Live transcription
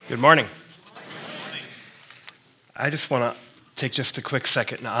Good morning. I just want to take just a quick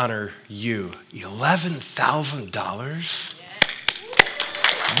second to honor you.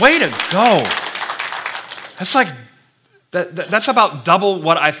 $11,000? Way to go. That's like, that's about double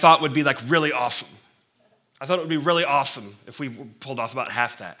what I thought would be like really awesome. I thought it would be really awesome if we pulled off about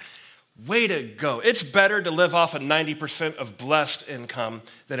half that. Way to go. It's better to live off of 90% of blessed income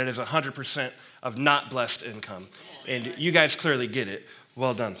than it is 100% of not blessed income. And you guys clearly get it.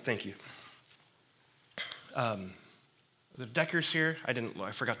 Well done. Thank you. The Deckers here,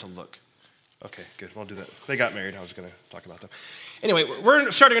 I forgot to look. Okay, good. We'll do that. They got married. I was going to talk about them. Anyway, we're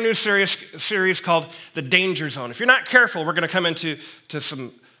starting a new series called The Danger Zone. If you're not careful, we're going to come into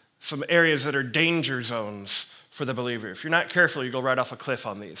some areas that are danger zones for the believer. If you're not careful, you go right off a cliff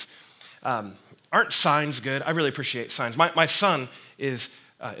on these. Aren't signs good? I really appreciate signs. My son is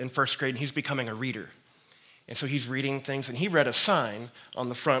in first grade, and he's becoming a reader. And so he's reading things, and he read a sign on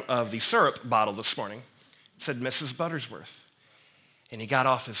the front of the syrup bottle this morning. It said, Mrs. Buttersworth. And he got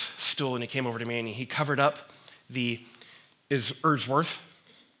off his stool, and he came over to me, and he covered up the Ursworth.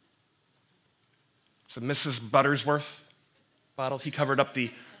 So Mrs. Buttersworth bottle. He covered up the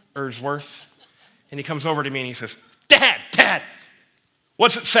Ursworth. And he comes over to me, and he says, Dad,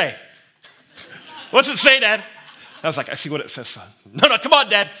 what's it say? What's it say, Dad? I was like, I see what it says, son. No, come on,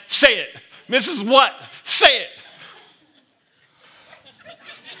 Dad, say it. Mrs. What? Say it.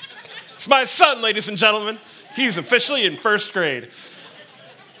 It's my son, ladies and gentlemen. He's officially in first grade.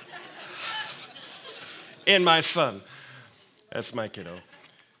 And my son. That's my kiddo.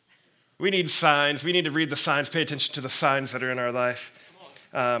 We need signs. We need to read the signs, pay attention to the signs that are in our life.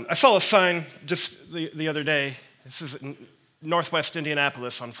 I saw a sign just the other day. This is in Northwest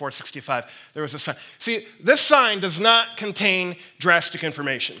Indianapolis on 465. There was a sign. See, this sign does not contain drastic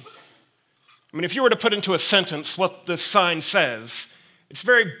information. I mean, if you were to put into a sentence what this sign says, it's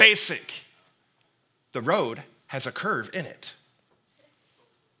very basic. The road has a curve in it.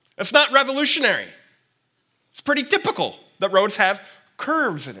 It's not revolutionary. It's pretty typical that roads have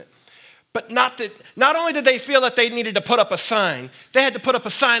curves in it. But not only did they feel that they needed to put up a sign, they had to put up a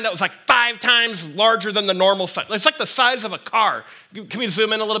sign that was like 5 times larger than the normal sign. It's like the size of a car. Can we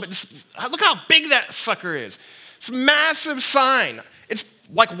zoom in a little bit? Just look how big that sucker is. It's a massive sign. It's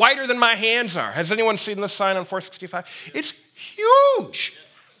like wider than my hands are. Has anyone seen this sign on 465? It's huge.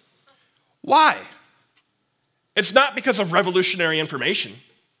 Why? It's not because of revolutionary information.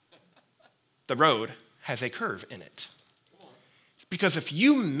 The road has a curve in it. It's because if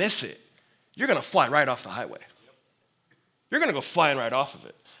you miss it, you're going to fly right off the highway. You're going to go flying right off of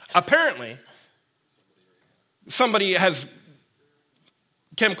it. Apparently, somebody has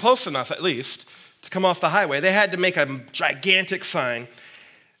come close enough, at least, to come off the highway. They had to make a gigantic sign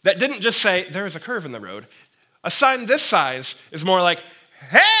that didn't just say, there is a curve in the road. A sign this size is more like,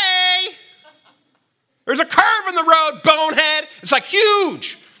 hey, there's a curve in the road, bonehead. It's like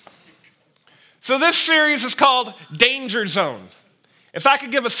huge. So this series is called Danger Zone. If I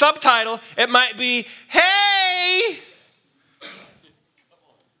could give a subtitle, it might be, hey,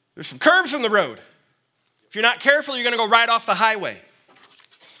 there's some curves in the road. If you're not careful, you're going to go right off the highway.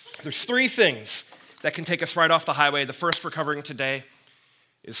 There's 3 things that can take us right off the highway. The first we're covering today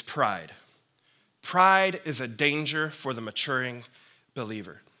is pride. Pride is a danger for the maturing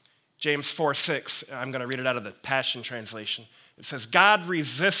believer. James 4:6, I'm going to read it out of the Passion Translation. It says, God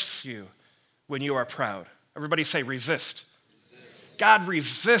resists you when you are proud. Everybody say resist. God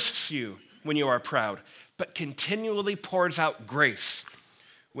resists you when you are proud, but continually pours out grace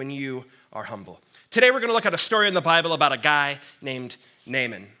when you are humble. Today we're going to look at a story in the Bible about a guy named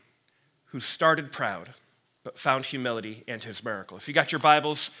Naaman who started proud but found humility and his miracle. If you got your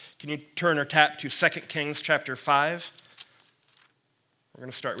Bibles, can you turn or tap to 2 Kings chapter 5? We're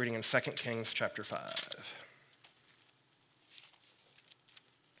going to start reading in 2 Kings chapter 5.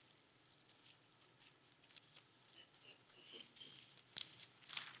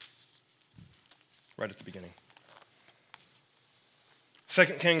 Right at the beginning. 2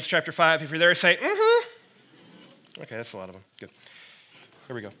 Kings chapter 5. If you're there, say, mm-hmm. Okay, that's a lot of them. Good.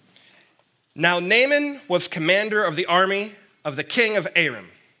 Here we go. Now Naaman was commander of the army of the king of Aram.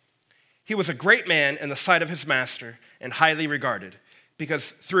 He was a great man in the sight of his master and highly regarded,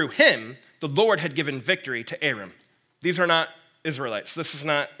 because through him the Lord had given victory to Aram. These are not Israelites. This is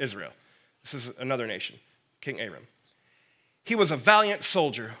not Israel. This is another nation, King Aram. He was a valiant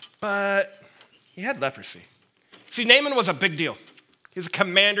soldier, but he had leprosy. See, Naaman was a big deal. He was a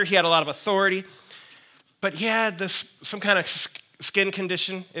commander. He had a lot of authority, but he had some kind of skin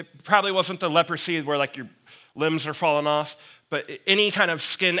condition. It probably wasn't the leprosy where like your limbs are falling off, but any kind of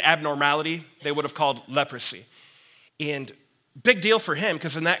skin abnormality they would have called leprosy. And Big deal for him,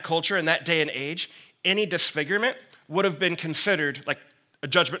 because in that culture, in that day and age, any disfigurement would have been considered like a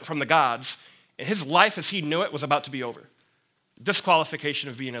judgment from the gods, and his life as he knew it was about to be over. Disqualification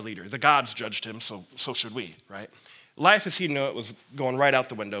of being a leader. The gods judged him, so should we, right? Life as he knew it was going right out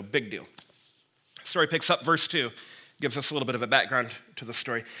the window. Big deal. Story picks up, verse 2, gives us a little bit of a background to the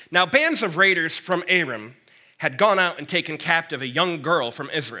story. Now, bands of raiders from Aram had gone out and taken captive a young girl from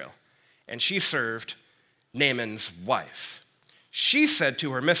Israel, and she served Naaman's wife. She said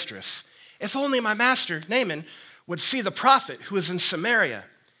to her mistress, "If only my master, Naaman, would see the prophet who is in Samaria,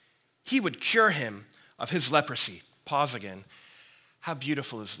 he would cure him of his leprosy." Pause again. How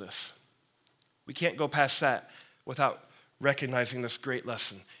beautiful is this? We can't go past that without recognizing this great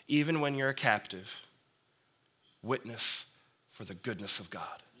lesson. Even when you're a captive, witness for the goodness of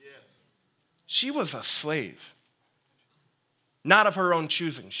God. Yes. She was a slave, not of her own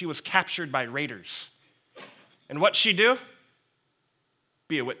choosing. She was captured by raiders. And what'd she do?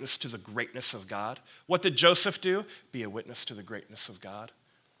 Be a witness to the greatness of God. What did Joseph do? Be a witness to the greatness of God.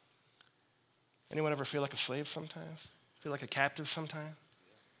 Anyone ever feel like a slave sometimes? Feel like a captive sometimes?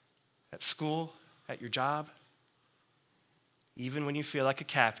 At school, at your job? Even when you feel like a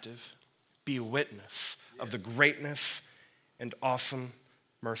captive, be a witness of the greatness and awesome,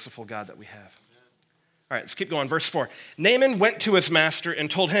 merciful God that we have. All right, let's keep going. Verse 4. Naaman went to his master and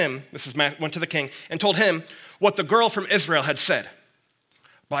told him, went to the king, and told him what the girl from Israel had said.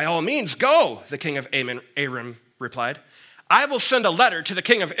 "By all means, go," the king of Aram replied. "I will send a letter to the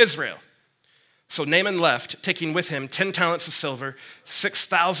king of Israel." So Naaman left, taking with him 10 talents of silver,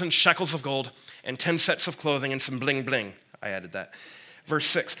 6,000 shekels of gold, and 10 sets of clothing and some bling bling. I added that. Verse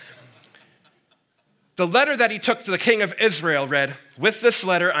 6. The letter that he took to the king of Israel read, "With this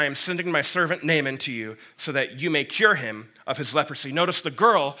letter I am sending my servant Naaman to you so that you may cure him of his leprosy." Notice the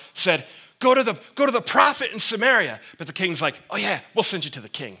girl said, Go to the prophet in Samaria. But the king's like, "Oh yeah, we'll send you to the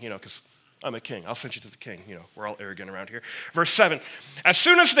king, because I'm a king. I'll send you to the king. We're all arrogant around here." Verse 7, as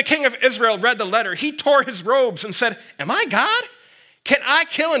soon as the king of Israel read the letter, he tore his robes and said, "Am I God? Can I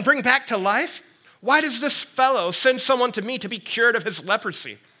kill and bring back to life? Why does this fellow send someone to me to be cured of his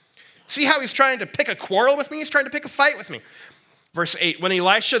leprosy? See how he's trying to pick a quarrel with me? He's trying to pick a fight with me." Verse 8, when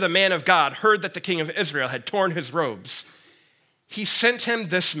Elisha, the man of God, heard that the king of Israel had torn his robes, he sent him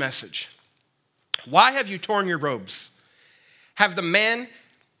this message. "Why have you torn your robes? Have the man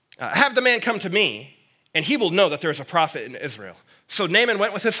come to me, and he will know that there is a prophet in Israel." So Naaman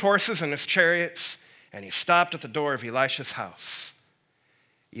went with his horses and his chariots, and he stopped at the door of Elisha's house.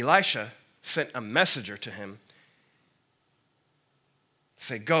 Elisha sent a messenger to him,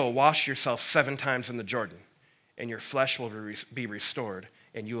 say, "Go, wash yourself 7 times in the Jordan, and your flesh will be restored,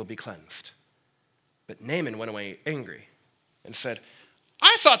 and you will be cleansed." But Naaman went away angry and said,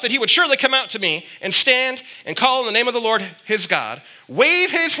 "I thought that he would surely come out to me and stand and call on the name of the Lord his God,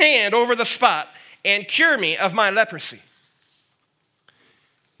 wave his hand over the spot, and cure me of my leprosy."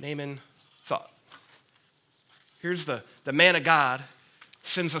 Naaman thought. Here's the man of God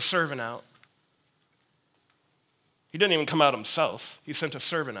sends a servant out. He didn't even come out himself. He sent a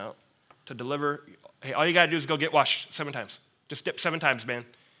servant out to deliver. Hey, all you got to do is go get washed 7 times. Just dip 7 times, man.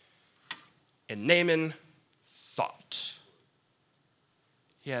 And Naaman thought.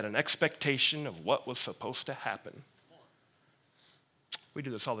 He had an expectation of what was supposed to happen. We do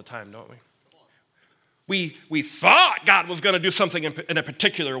this all the time, don't we? We thought God was going to do something in a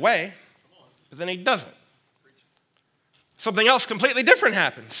particular way, but then he doesn't. Something else completely different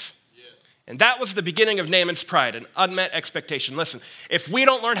happens. And that was the beginning of Naaman's pride, an unmet expectation. Listen, if we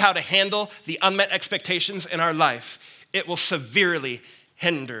don't learn how to handle the unmet expectations in our life, it will severely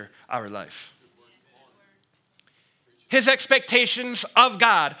hinder our life. His expectations of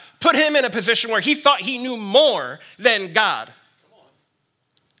God put him in a position where he thought he knew more than God.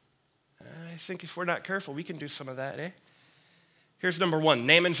 I think if we're not careful, we can do some of that, eh? Here's number 1.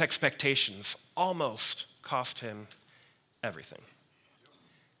 Naaman's expectations almost cost him everything.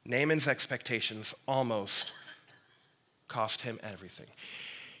 Naaman's expectations almost cost him everything.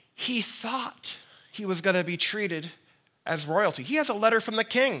 He thought he was going to be treated as royalty. He has a letter from the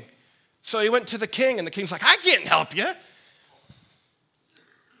king. So he went to the king, and the king's like, "I can't help you."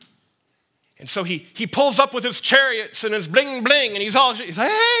 And so he pulls up with his chariots and his bling bling, and he's like,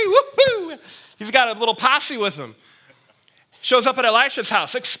 "Hey, whoop-hoo." He's got a little posse with him. Shows up at Elisha's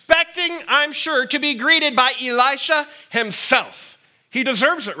house, expecting, I'm sure, to be greeted by Elisha himself. He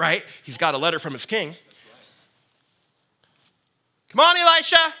deserves it, right? He's got a letter from his king. "Come on,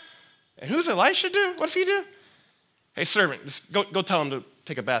 Elisha." And who's Elisha do? What's he do? "Hey, servant, just go tell him to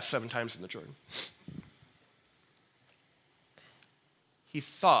take a bath 7 times in the Jordan." He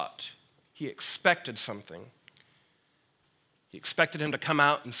thought, he expected something. He expected him to come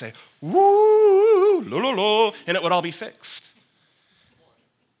out and say, woo, lo, lo, lo, and it would all be fixed.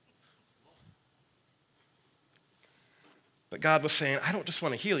 But God was saying, I don't just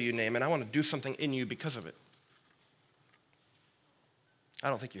want to heal you, Naaman. I want to do something in you because of it. I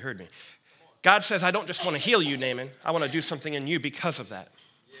don't think you heard me. God says, I don't just want to heal you, Naaman. I want to do something in you because of that.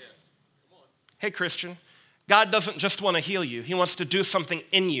 Hey, Christian, God doesn't just want to heal you. He wants to do something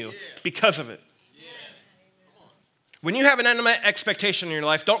in you because of it. When you have an unmet expectation in your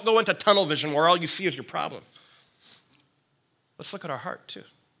life, don't go into tunnel vision where all you see is your problem. Let's look at our heart, too.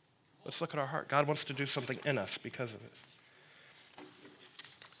 Let's look at our heart. God wants to do something in us because of it.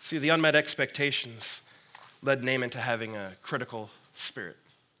 See, the unmet expectations led Naaman to having a critical spirit.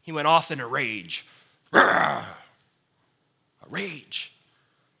 He went off in a rage. A rage.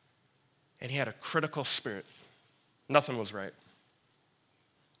 And he had a critical spirit. Nothing was right.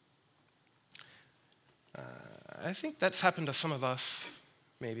 I think that's happened to some of us,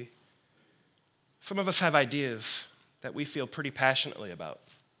 maybe. Some of us have ideas that we feel pretty passionately about.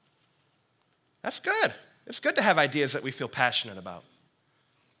 That's good. It's good to have ideas that we feel passionate about.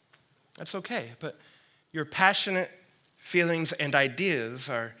 That's okay, but your passionate feelings and ideas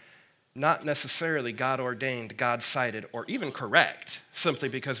are not necessarily God-ordained, God-cited, or even correct, simply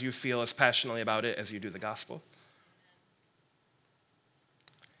because you feel as passionately about it as you do the gospel.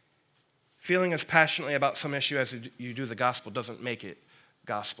 Feeling as passionately about some issue as you do the gospel doesn't make it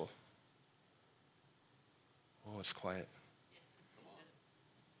gospel. Oh, it's quiet.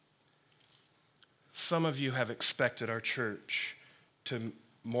 Some of you have expected our church to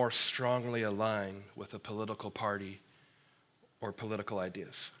more strongly align with a political party or political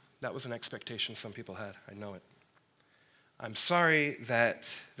ideas. That was an expectation some people had. I know it. I'm sorry that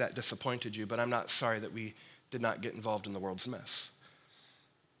disappointed you, but I'm not sorry that we did not get involved in the world's mess.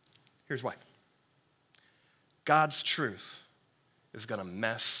 Here's why. God's truth is going to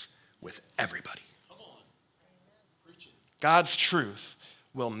mess with everybody. God's truth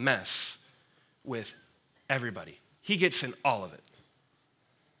will mess with everybody. He gets in all of it.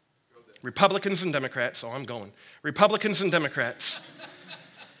 Republicans and Democrats, Republicans and Democrats,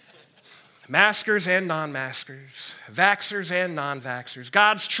 maskers and non-maskers, vaxxers and non-vaxxers.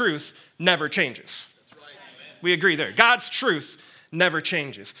 God's truth never changes. That's right. We agree there. God's truth never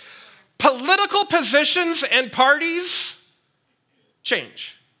changes. Political positions and parties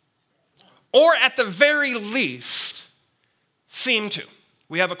change, or at the very least, seem to.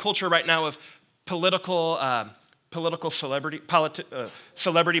 We have a culture right now of political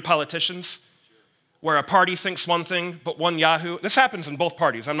celebrity politicians, where a party thinks one thing, but one Yahoo, this happens in both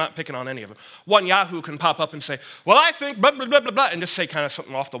parties, I'm not picking on any of them. One Yahoo can pop up and say, well, I think blah, blah, blah, blah, blah, and just say kind of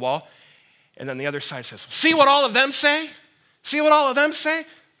something off the wall. And then the other side says, see what all of them say? See what all of them say?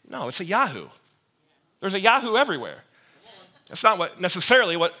 No, it's a Yahoo. There's a Yahoo everywhere. That's not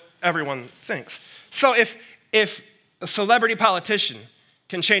necessarily what everyone thinks. So if a celebrity politician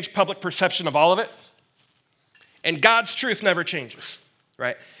can change public perception of all of it, and God's truth never changes,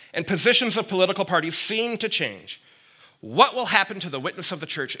 right? And positions of political parties seem to change, what will happen to the witness of the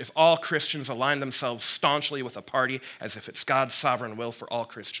church if all Christians align themselves staunchly with a party as if it's God's sovereign will for all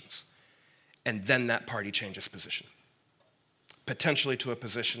Christians? And then that party changes position, potentially to a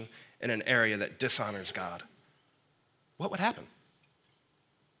position in an area that dishonors God. What would happen?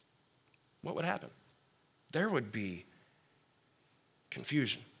 What would happen? There would be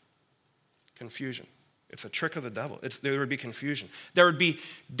confusion. Confusion. It's a trick of the devil. There would be confusion. There would be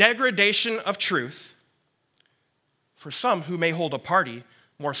degradation of truth for some who may hold a party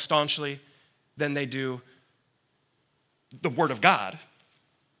more staunchly than they do the Word of God.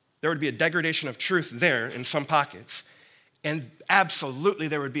 There would be a degradation of truth there in some pockets. And absolutely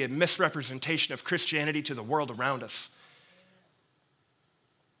there would be a misrepresentation of Christianity to the world around us.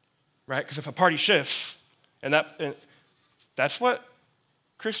 Right? Because if a party shifts, and that's what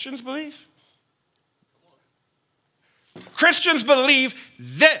Christians believe. Christians believe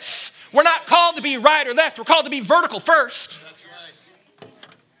this. We're not called to be right or left. We're called to be vertical first. That's right.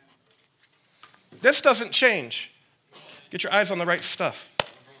 This doesn't change. Get your eyes on the right stuff.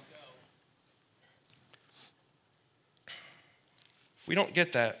 If we don't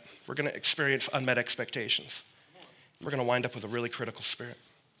get that, we're going to experience unmet expectations. We're going to wind up with a really critical spirit.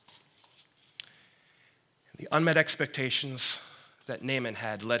 The unmet expectations that Naaman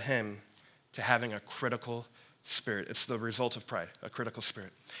had led him to having a critical spirit. It's the result of pride, a critical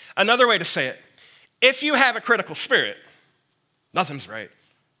spirit. Another way to say it, if you have a critical spirit, nothing's right.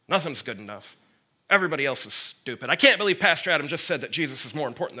 Nothing's good enough. Everybody else is stupid. I can't believe Pastor Adam just said that Jesus is more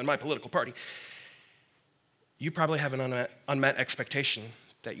important than my political party. You probably have an unmet expectation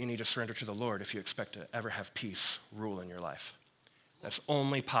that you need to surrender to the Lord if you expect to ever have peace rule in your life. That's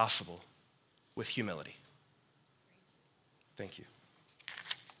only possible with humility. Thank you.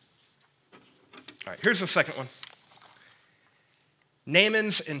 All right, here's the second one.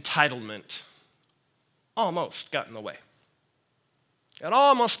 Naaman's entitlement almost got in the way. It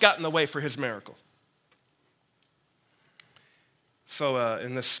almost got in the way for his miracle. So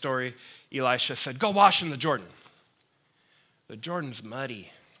in this story, Elisha said, go wash in the Jordan. The Jordan's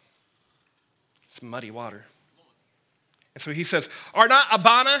muddy. It's muddy water. And so he says, are not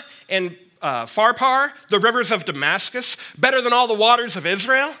Abana and Pharpar, the rivers of Damascus, better than all the waters of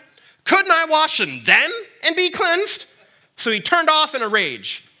Israel? Couldn't I wash in them and be cleansed? So he turned off in a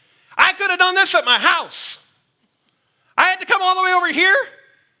rage. I could have done this at my house. I had to come all the way over here?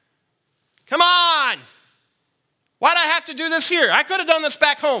 Come on. Why'd I have to do this here? I could have done this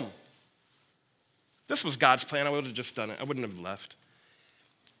back home. If this was God's plan, I would have just done it. I wouldn't have left.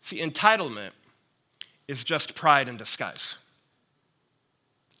 See, entitlement is just pride in disguise.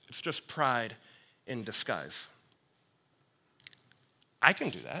 It's just pride in disguise. I can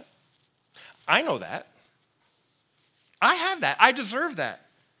do that. I know that. I have that. I deserve that.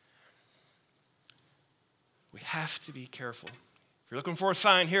 We have to be careful. If you're looking for a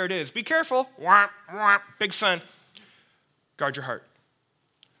sign, here it is. Be careful. Wah, wah, big sign. Guard your heart.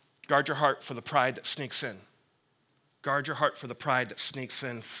 Guard your heart for the pride that sneaks in. Guard your heart for the pride that sneaks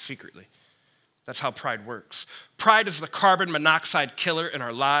in secretly. That's how pride works. Pride is the carbon monoxide killer in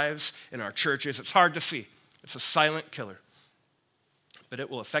our lives, in our churches. It's hard to see. It's a silent killer. But it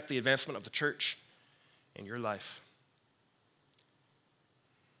will affect the advancement of the church in your life.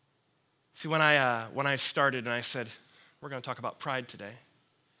 See, when I started and I said, we're going to talk about pride today,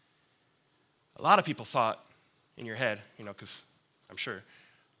 a lot of people thought in your head, because I'm sure,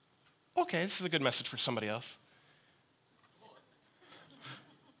 okay, this is a good message for somebody else.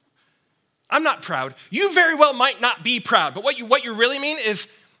 I'm not proud. You very well might not be proud, but what you really mean is,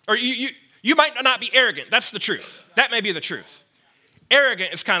 or you might not be arrogant. That's the truth. That may be the truth.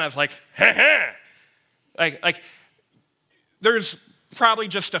 Arrogant is kind of like, like there's probably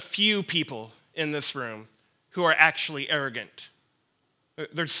just a few people in this room who are actually arrogant.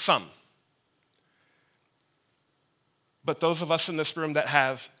 There's some. But those of us in this room that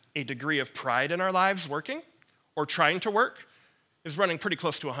have a degree of pride in our lives working or trying to work is running pretty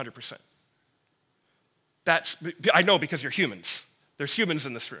close to 100%. I know because you're humans. There's humans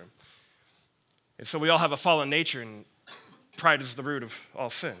in this room. And so we all have a fallen nature, and pride is the root of all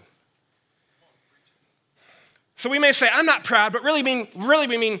sin. So we may say, I'm not proud, but really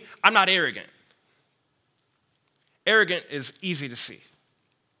we mean I'm not arrogant. Arrogant is easy to see.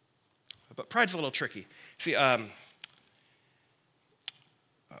 But pride's a little tricky. See,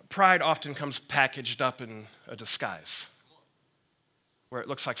 pride often comes packaged up in a disguise where it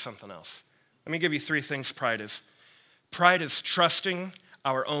looks like something else. Let me give you three things pride is. Pride is trusting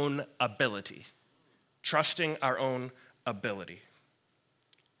our own ability. Trusting our own ability.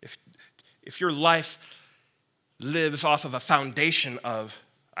 If your life lives off of a foundation of,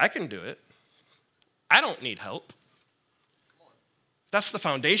 I can do it, I don't need help. That's the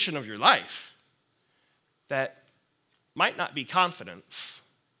foundation of your life. That might not be confidence.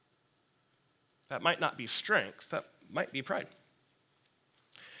 That might not be strength. That might be pride.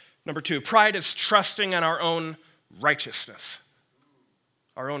 Number two, pride is trusting in our own righteousness.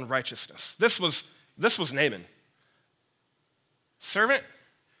 Our own righteousness. This was Naaman. Servant,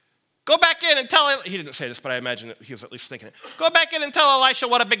 go back in and tell, he didn't say this, but I imagine that he was at least thinking it. Go back in and tell Elisha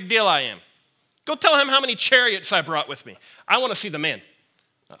what a big deal I am. Go tell him how many chariots I brought with me. I want to see the man,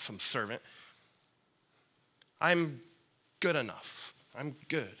 not some servant. I'm good enough. I'm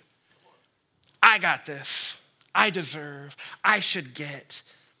good. I got this. I deserve. I should get.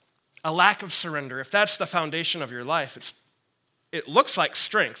 A lack of surrender, if that's the foundation of your life, it looks like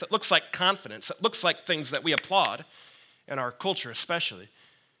strength. It looks like confidence. It looks like things that we applaud in our culture especially.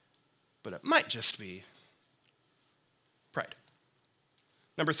 But it might just be pride.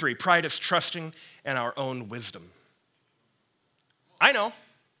 Number three, pride is trusting in our own wisdom. I know.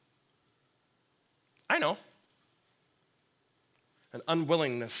 An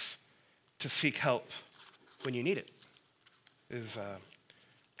unwillingness to seek help when you need it is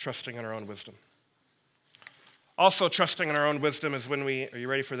trusting in our own wisdom. Also, trusting in our own wisdom is when are you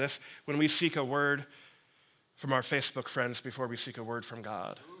ready for this? When we seek a word from our Facebook friends before we seek a word from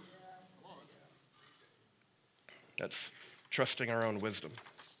God. That's trusting our own wisdom.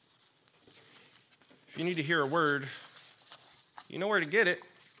 If you need to hear a word, you know where to get it.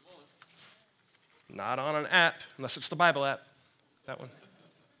 Not on an app, unless it's the Bible app. That one.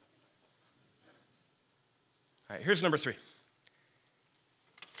 All right, here's number three.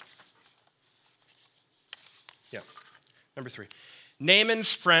 Yeah, number three.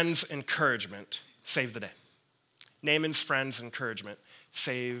 Naaman's friends' encouragement saved the day. Naaman's friends' encouragement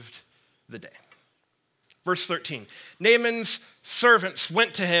saved the day. Verse 13, Naaman's servants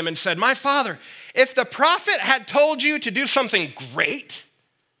went to him and said, "My father, if the prophet had told you to do something great,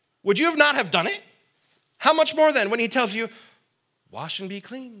 would you not have done it? How much more then when he tells you, wash and be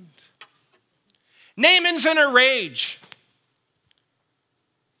cleaned?" Naaman's in a rage.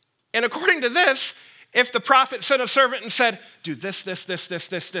 And according to this, if the prophet sent a servant and said, "Do this, and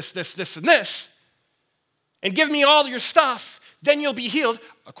this, and give me all your stuff, then you'll be healed,"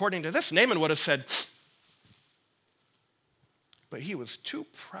 according to this, Naaman would have said, but he was too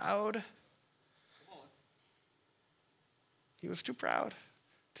proud. He was too proud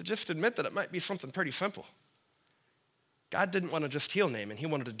to just admit that it might be something pretty simple. God didn't want to just heal Naaman. He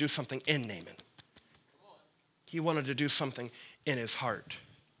wanted to do something in Naaman. He wanted to do something in his heart.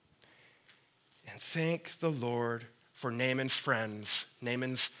 And thank the Lord for Naaman's friends,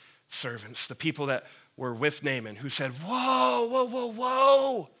 Naaman's servants, the people that were with Naaman who said,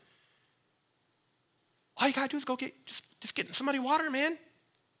 whoa. All you got to do is go just get somebody water, man.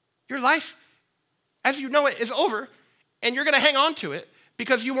 Your life, as you know it, is over, and you're going to hang on to it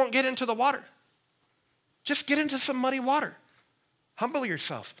because you won't get into the water. Just get into some muddy water. Humble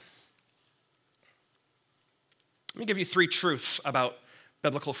yourself. Let me give you 3 truths about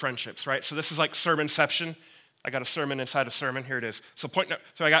biblical friendships, right? So this is like sermonception. I got a sermon inside a sermon. Here it is. So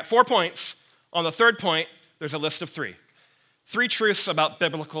I got 4 points. On the 3rd point, there's a list of 3. 3 truths about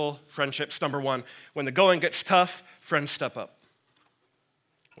biblical friendships. Number 1, when the going gets tough, friends step up.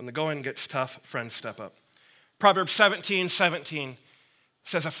 When the going gets tough, friends step up. Proverbs 17:17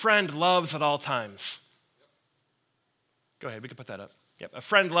 says, "A friend loves at all times." Go ahead, we can put that up. Yep, "A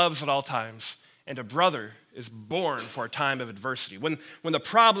friend loves at all times, and a brother is born for a time of adversity." When the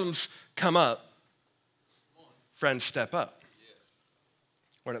problems come up, friends step up.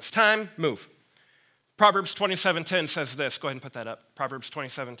 When it's time, move. Proverbs 27:10 says this. Go ahead and put that up. Proverbs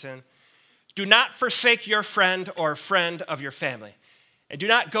 27:10. "Do not forsake your friend or friend of your family, and do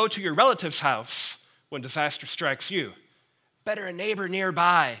not go to your relative's house when disaster strikes you. Better a neighbor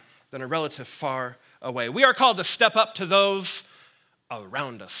nearby than a relative far away." We are called to step up to those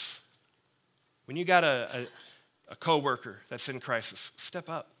around us. When you got a coworker that's in crisis, step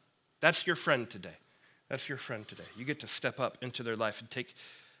up. That's your friend today. That's your friend today. You get to step up into their life and take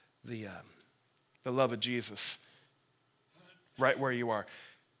the love of Jesus right where you are.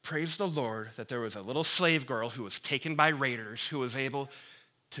 Praise the Lord that there was a little slave girl who was taken by raiders who was able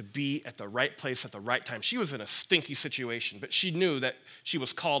to be at the right place at the right time. She was in a stinky situation, but she knew that she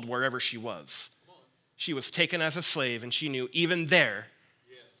was called wherever she was. She was taken as a slave, and she knew even there,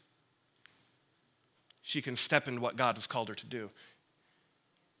 she can step into what God has called her to do.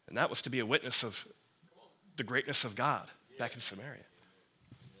 And that was to be a witness of the greatness of God back in Samaria.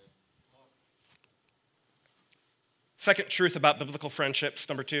 Second truth about biblical friendships,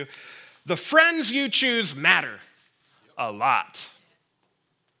 number 2, the friends you choose matter a lot.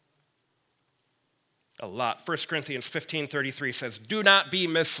 A lot. 1 Corinthians 15:33 says, "Do not be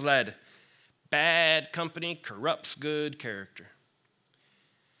misled. Bad company corrupts good character."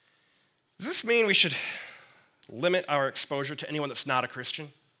 Does this mean we should limit our exposure to anyone that's not a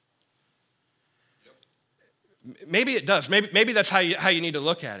Christian? Maybe it does. Maybe that's how you need to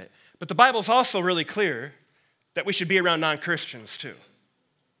look at it. But the Bible's also really clear that we should be around non-Christians too,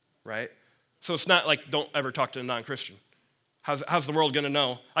 right? So it's not like don't ever talk to a non-Christian. How's the world going to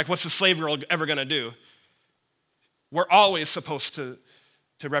know? Like, what's the slave world ever going to do? We're always supposed to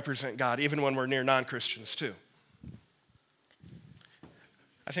represent God, even when we're near non-Christians too.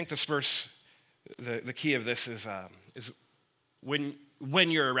 I think this verse, the key of this is when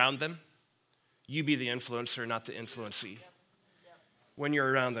you're around them, you be the influencer, not the influencee. When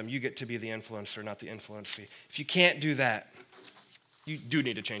you're around them, you get to be the influencer, not the influencee. If you can't do that, you do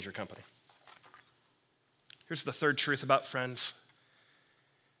need to change your company. Here's the 3rd truth about friends.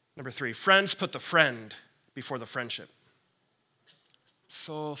 Number 3, friends put the friend before the friendship.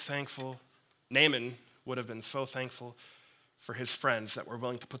 So thankful. Naaman would have been so thankful for his friends that were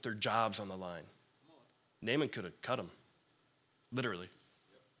willing to put their jobs on the line. Naaman could have cut him, literally.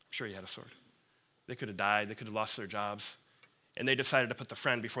 I'm sure he had a sword. They could have died. They could have lost their jobs. And they decided to put the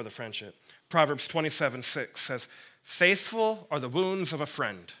friend before the friendship. Proverbs 27:6 says, "Faithful are the wounds of a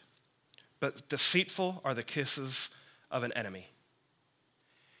friend, but deceitful are the kisses of an enemy."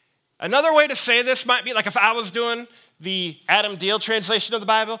 Another way to say this might be like if I was doing the Adam Deal translation of the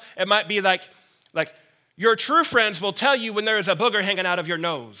Bible, it might be like your true friends will tell you when there is a booger hanging out of your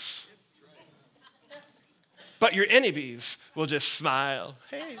nose. But your enemies will just smile.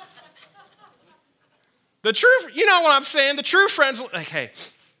 Hey. The true, you know what I'm saying? The true friends, like, hey,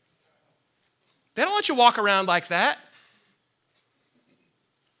 they don't let you walk around like that.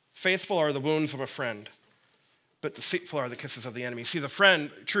 Faithful are the wounds of a friend, but deceitful are the kisses of the enemy. See,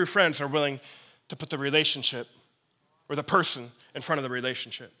 true friends are willing to put the relationship or the person in front of the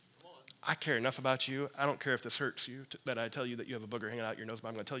relationship. I care enough about you. I don't care if this hurts you that I tell you that you have a booger hanging out your nose, but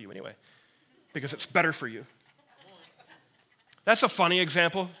I'm going to tell you anyway because it's better for you. That's a funny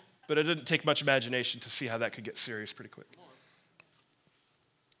example, but it didn't take much imagination to see how that could get serious pretty quick.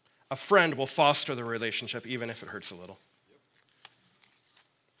 A friend will foster the relationship even if it hurts a little.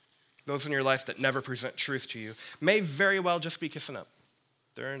 Those in your life that never present truth to you may very well just be kissing up.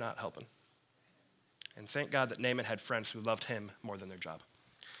 They're not helping. And thank God that Naaman had friends who loved him more than their job.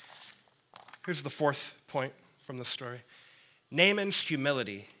 Here's the fourth point from the story. Naaman's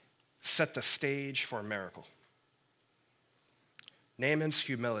humility set the stage for a miracle. Naaman's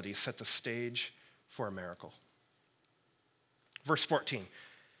humility set the stage for a miracle. Verse 14.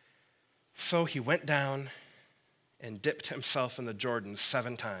 So he went down and dipped himself in the Jordan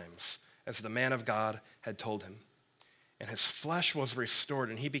 7 times, as the man of God had told him. And his flesh was restored,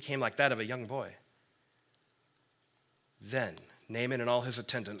 and he became like that of a young boy. Then Naaman and all his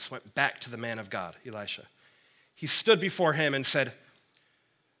attendants went back to the man of God, Elisha. He stood before him and said,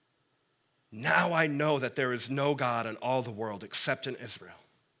 now I know that there is no God in all the world except in Israel.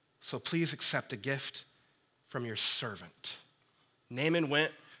 So please accept a gift from your servant. Naaman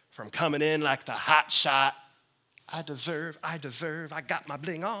went from coming in like the hot shot, I deserve, I got my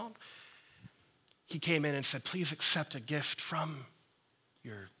bling on. He came in and said, please accept a gift from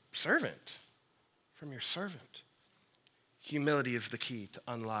your servant. From your servant. Humility is the key to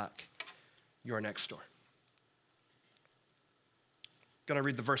unlock your next door. I'm going to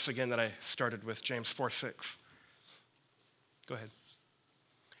read the verse again that I started with, James 4:6. Go ahead.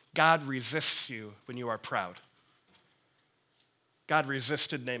 God resists you when you are proud. God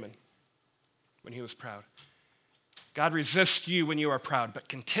resisted Naaman when he was proud. God resists you when you are proud, but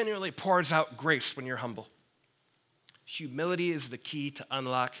continually pours out grace when you're humble. Humility is the key to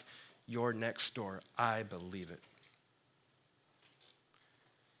unlock your next door. I believe it.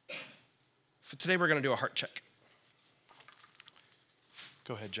 So today we're going to do a heart check.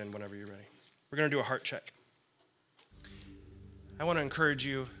 Go ahead, Jen, whenever you're ready. We're going to do a heart check. I want to encourage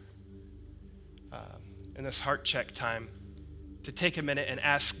you in this heart check time to take a minute and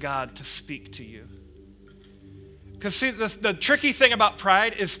ask God to speak to you. Because see, the tricky thing about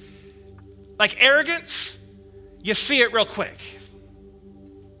pride is, like arrogance, you see it real quick.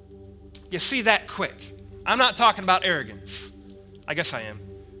 You see that quick. I'm not talking about arrogance. I guess I am.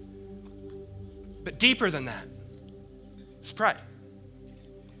 But deeper than that is pride.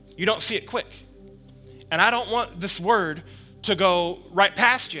 You don't see it quick. And I don't want this word to go right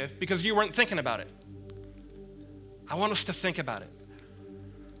past you because you weren't thinking about it. I want us to think about it.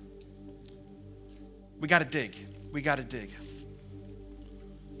 We got to dig. We got to dig.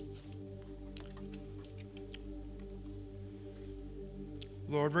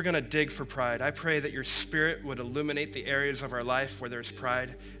 Lord, we're going to dig for pride. I pray that your Spirit would illuminate the areas of our life where there's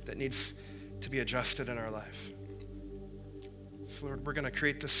pride that needs to be adjusted in our life. So, Lord, we're going to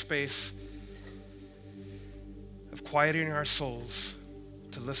create this space of quieting our souls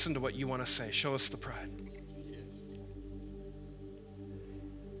to listen to what you want to say. Show us the pride.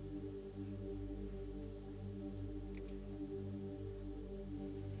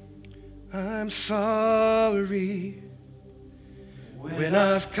 I'm sorry when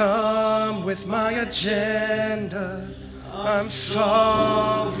I've come with my agenda. I'm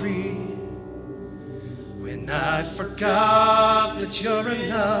sorry when I forgot that you're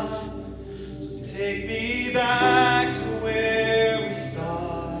enough. So take me back to where we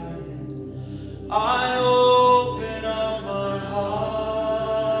started. I open up my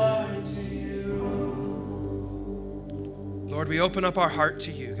heart to you. Lord, we open up our heart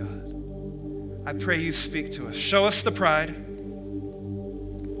to you, God. I pray you speak to us. Show us the pride.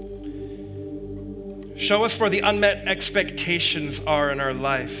 Show us where the unmet expectations are in our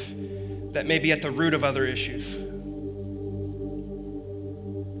life that may be at the root of other issues.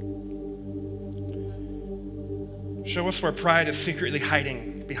 Show us where pride is secretly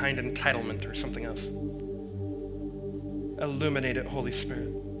hiding behind entitlement or something else. Illuminate it, Holy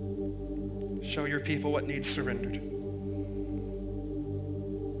Spirit. Show your people what needs surrendered.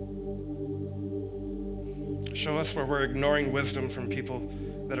 Show us where we're ignoring wisdom from people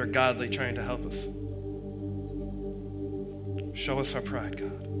that are godly trying to help us. Show us our pride,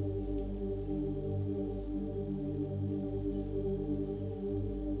 God.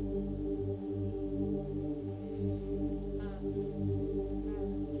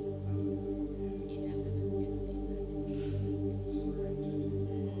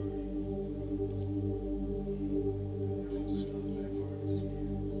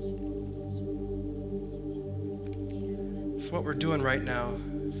 So what we're doing right now,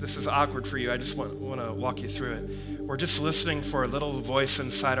 if this is awkward for you, I just want to walk you through it. We're just listening for a little voice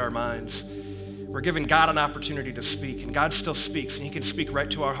inside our minds. We're giving God an opportunity to speak, and God still speaks, and he can speak right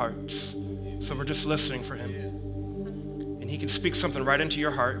to our hearts. So we're just listening for him. And he can speak something right into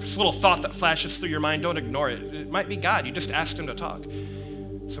your heart. If it's a little thought that flashes through your mind, don't ignore it. It might be God. You just asked him to talk.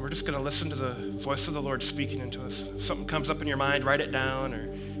 So we're just going to listen to the voice of the Lord speaking into us. If something comes up in your mind, write it down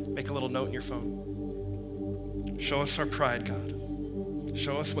or make a little note in your phone. Show us our pride, God.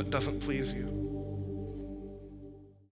 Show us what doesn't please you.